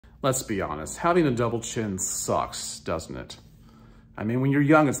let's be honest, having a double chin sucks, doesn't it? I mean, when you're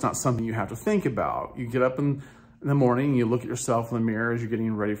young, it's not something you have to think about. You get up in the morning, and you look at yourself in the mirror as you're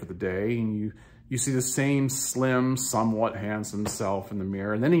getting ready for the day, and you see the same slim, somewhat handsome self in the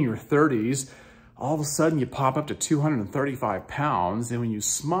mirror. And then in your 30s, all of a sudden you pop up to 235 pounds, and when you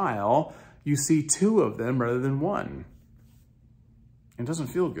smile, you see two of them rather than one. It doesn't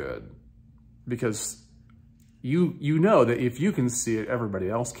feel good because you know that if you can see it, everybody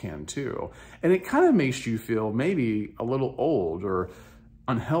else can too. And it kind of makes you feel maybe a little old or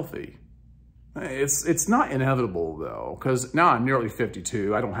unhealthy. It's not inevitable though, because now I'm nearly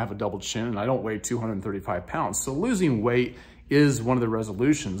 52. I don't have a double chin and I don't weigh 235 pounds. So losing weight is one of the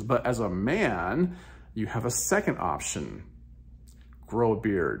resolutions. But as a man, you have a second option. Grow a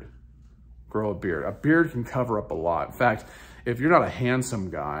beard. Grow a beard. A beard can cover up a lot. In fact, if you're not a handsome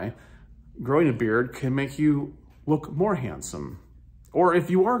guy, growing a beard can make you look more handsome. Or if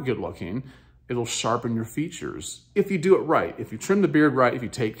you are good looking, it'll sharpen your features. If you do it right, if you trim the beard right, if you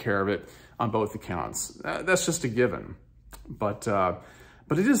take care of it on both accounts, that's just a given. But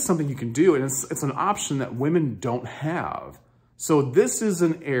it is something you can do, and it's an option that women don't have. So this is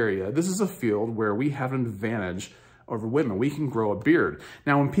an area, this is a field where we have an advantage over women. We can grow a beard.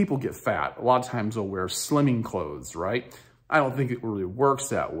 Now, when people get fat, a lot of times they'll wear slimming clothes, right? I don't think it really works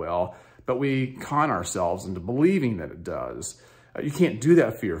that well, but we con ourselves into believing that it does. You can't do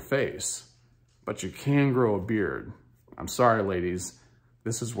that for your face, but you can grow a beard. I'm sorry, ladies.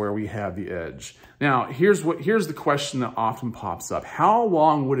 This is where we have the edge. Now, here's the question that often pops up. How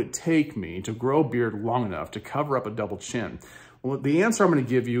long would it take me to grow a beard long enough to cover up a double chin? Well, the answer I'm going to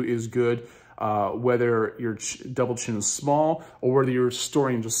give you is good whether your double chin is small or whether you're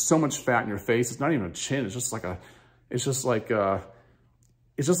storing just so much fat in your face. It's not even a chin. It's just like a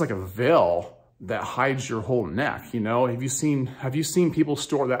veil that hides your whole neck. You know, have you seen people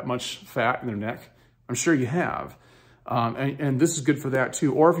store that much fat in their neck? I'm sure you have. And this is good for that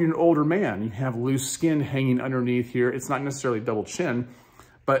too. Or if you're an older man, you have loose skin hanging underneath here. It's not necessarily double chin,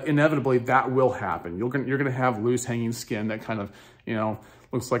 but inevitably that will happen. You're going to have loose hanging skin that kind of, you know,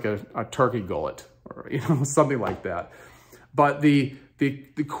 looks like a turkey gullet or, you know, something like that. But the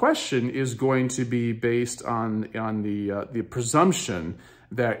question is going to be based on the presumption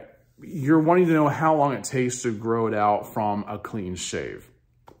that you're wanting to know how long it takes to grow it out from a clean shave.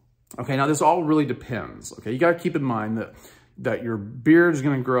 Okay, now this all really depends. Okay, you got to keep in mind that your beard is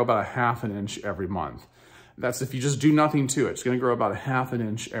going to grow about 1/2 inch every month. That's if you just do nothing to it. It's going to grow about 1/2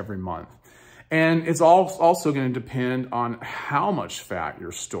 inch every month. And it's also going to depend on how much fat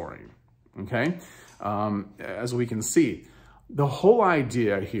you're storing, okay? As we can see, the whole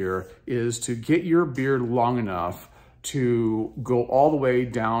idea here is to get your beard long enough to go all the way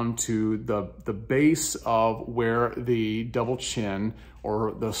down to the base of where the double chin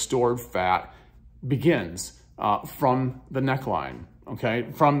or the stored fat begins from the neckline, okay?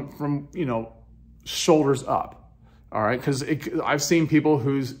 From you know, shoulders up. All right, because I've seen people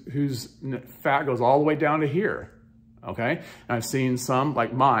whose fat goes all the way down to here, okay? And I've seen some,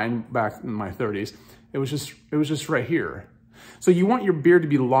 like mine, back in my 30s, it was just right here. So you want your beard to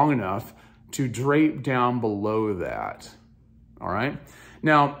be long enough to drape down below that, all right?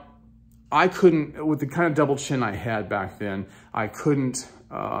 Now, I couldn't, with the kind of double chin I had back then, I couldn't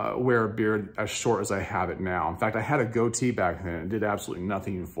wear a beard as short as I have it now. In fact, I had a goatee back then and did absolutely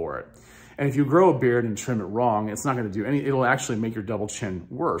nothing for it. And if you grow a beard and trim it wrong, it's not going to do any, it'll actually make your double chin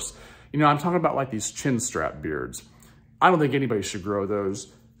worse. You know, I'm talking about like these chin strap beards. I don't think anybody should grow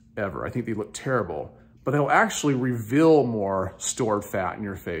those ever. I think they look terrible, but they'll actually reveal more stored fat in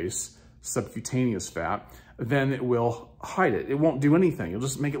your face, subcutaneous fat, than it will hide it. It won't do anything. It'll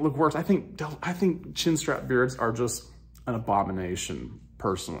just make it look worse. I think chin strap beards are just an abomination,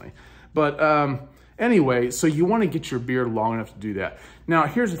 personally. But anyway, so you want to get your beard long enough to do that. Now,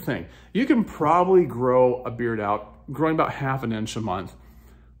 here's the thing. You can probably grow a beard out, growing about 1/2 inch a month.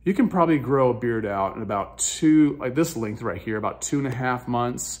 You can probably grow a beard out in about like this length right here, about 2.5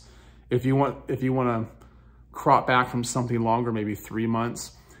 months. If you want to crop back from something longer, maybe 3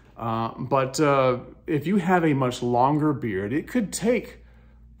 months. But if you have a much longer beard, it could take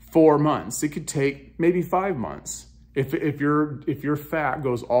 4 months. It could take maybe 5 months if your fat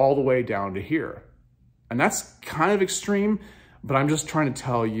goes all the way down to here. And that's kind of extreme, but I'm just trying to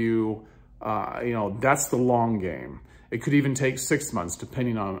tell you, you know, that's the long game. It could even take 6 months,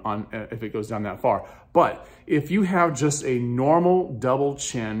 depending on if it goes down that far. But if you have just a normal double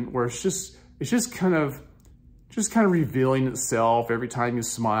chin where it's just kind of revealing itself every time you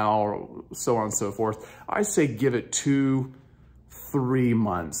smile, or so on and so forth, I say give it 2-3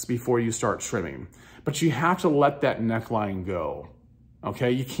 months before you start trimming. But you have to let that neckline go.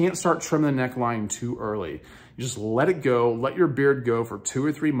 okay? You can't start trimming the neckline too early. You just let it go, let your beard go for 2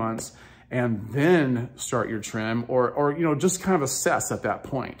 or 3 months, and then start your trim, or you know, just kind of assess at that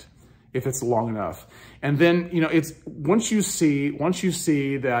point if it's long enough. And then, you know, it's once you see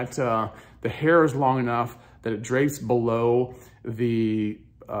that the hair is long enough that it drapes below the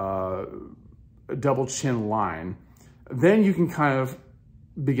double chin line, then you can kind of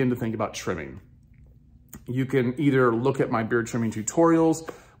begin to think about trimming. You can either look at my beard trimming tutorials,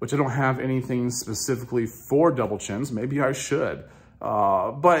 which I don't have anything specifically for double chins. Maybe I should.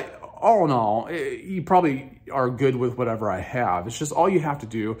 But all in all, you probably are good with whatever I have. It's just all you have to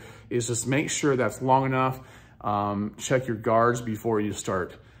do is just make sure that's long enough. Check your guards before you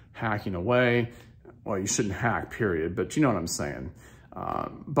start hacking away. Well, you shouldn't hack, period, but you know what I'm saying.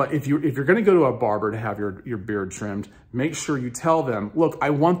 But if you're going to go to a barber to have your beard trimmed, make sure you tell them, look, I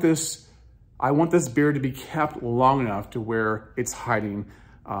want this beard to be kept long enough to where it's hiding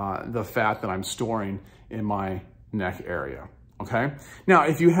the fat that I'm storing in my neck area. Okay. Now,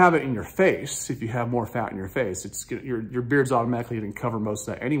 if you have it in your face, if you have more fat in your face, your beard's automatically going to cover most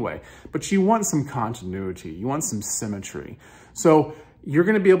of that anyway. But you want some continuity. You want some symmetry. So you're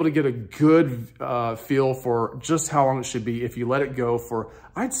going to be able to get a good feel for just how long it should be if you let it go for,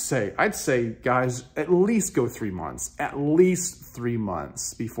 I'd say, guys, at least go 3 months, at least 3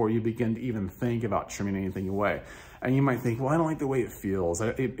 months before you begin to even think about trimming anything away. And you might think, well, I don't like the way it feels.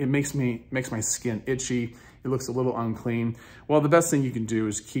 It makes my skin itchy. It looks a little unclean. Well, the best thing you can do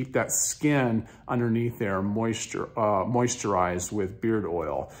is keep that skin underneath there moisturized with beard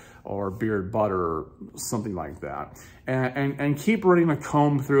oil or beard butter or something like that. And keep running a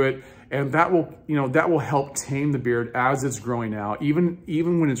comb through it. And that will help tame the beard as it's growing out, even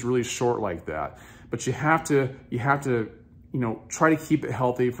when it's really short like that. But you have to try to keep it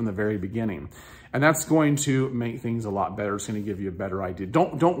healthy from the very beginning. And that's going to make things a lot better. It's going to give you a better idea.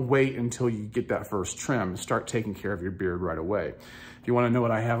 Don't wait until you get that first trim. Start taking care of your beard right away. If you want to know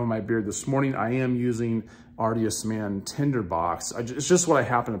what I have on my beard this morning, I am using Artiest Man Tinderbox. It's just what I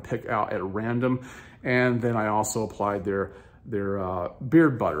happen to pick out at random. And then I also applied their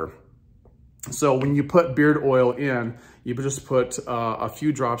beard butter. So when you put beard oil in, you just put a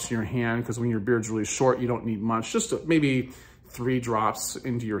few drops in your hand, because when your beard's really short, you don't need much. Just maybe 3 drops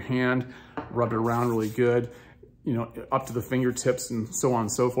into your hand, rub it around really good, up to the fingertips and so on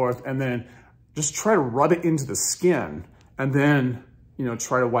and so forth. And then just try to rub it into the skin, and then,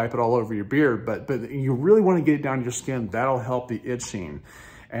 try to wipe it all over your beard. But you really want to get it down to your skin. That'll help the itching.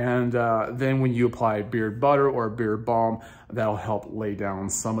 And then when you apply beard butter or beard balm, that'll help lay down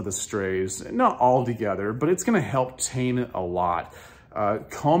some of the strays. Not all together, but it's going to help tame it a lot.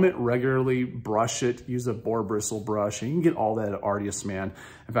 Comb it regularly, brush it, use a boar bristle brush, and you can get all that at Artiest Man.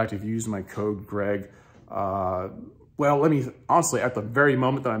 In fact, if you use my code Greg, honestly, at the very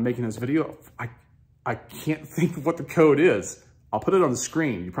moment that I'm making this video, I can't think of what the code is. I'll put it on the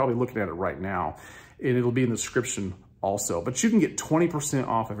screen. You're probably looking at it right now, and it'll be in the description also. But you can get 20%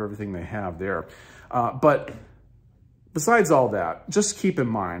 off of everything they have there. But besides all that, just keep in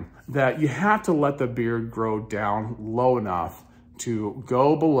mind that you have to let the beard grow down low enough to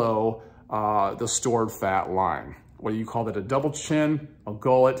go below the stored fat line. Whether you call that a double chin, a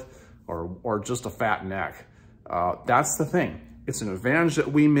gullet, or just a fat neck. That's the thing. It's an advantage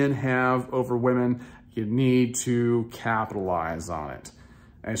that we men have over women. You need to capitalize on it.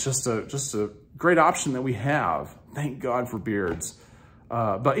 And it's just a great option that we have. Thank God for beards.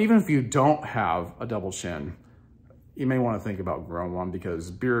 But even if you don't have a double chin, you may want to think about growing one, because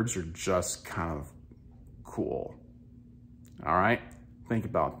beards are just kind of cool. All right, think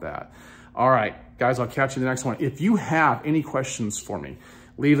about that. All right, guys, I'll catch you in the next one. If you have any questions for me,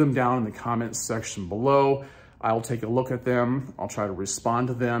 leave them down in the comments section below. I'll take a look at them. I'll try to respond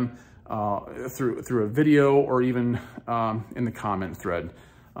to them through a video, or even in the comment thread.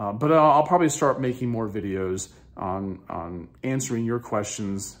 But I'll probably start making more videos on answering your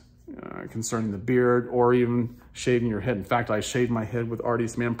questions concerning the beard, or even shaving your head. In fact, I shaved my head with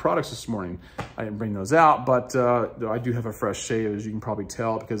Artiest Man products this morning. I didn't bring those out, but I do have a fresh shave, as you can probably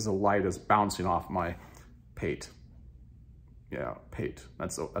tell, because the light is bouncing off my pate. Yeah, pate.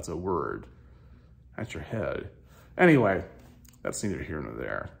 That's a word. That's your head. Anyway, that's neither here nor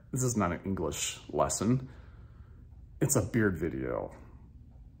there. This is not an English lesson. It's a beard video.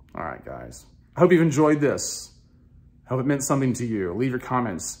 All right, guys. I hope you've enjoyed this. I hope it meant something to you. Leave your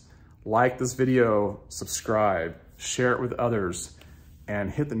comments. Like this video, subscribe, share it with others, and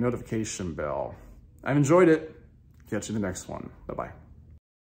hit the notification bell. I've enjoyed it. Catch you in the next one. Bye-bye.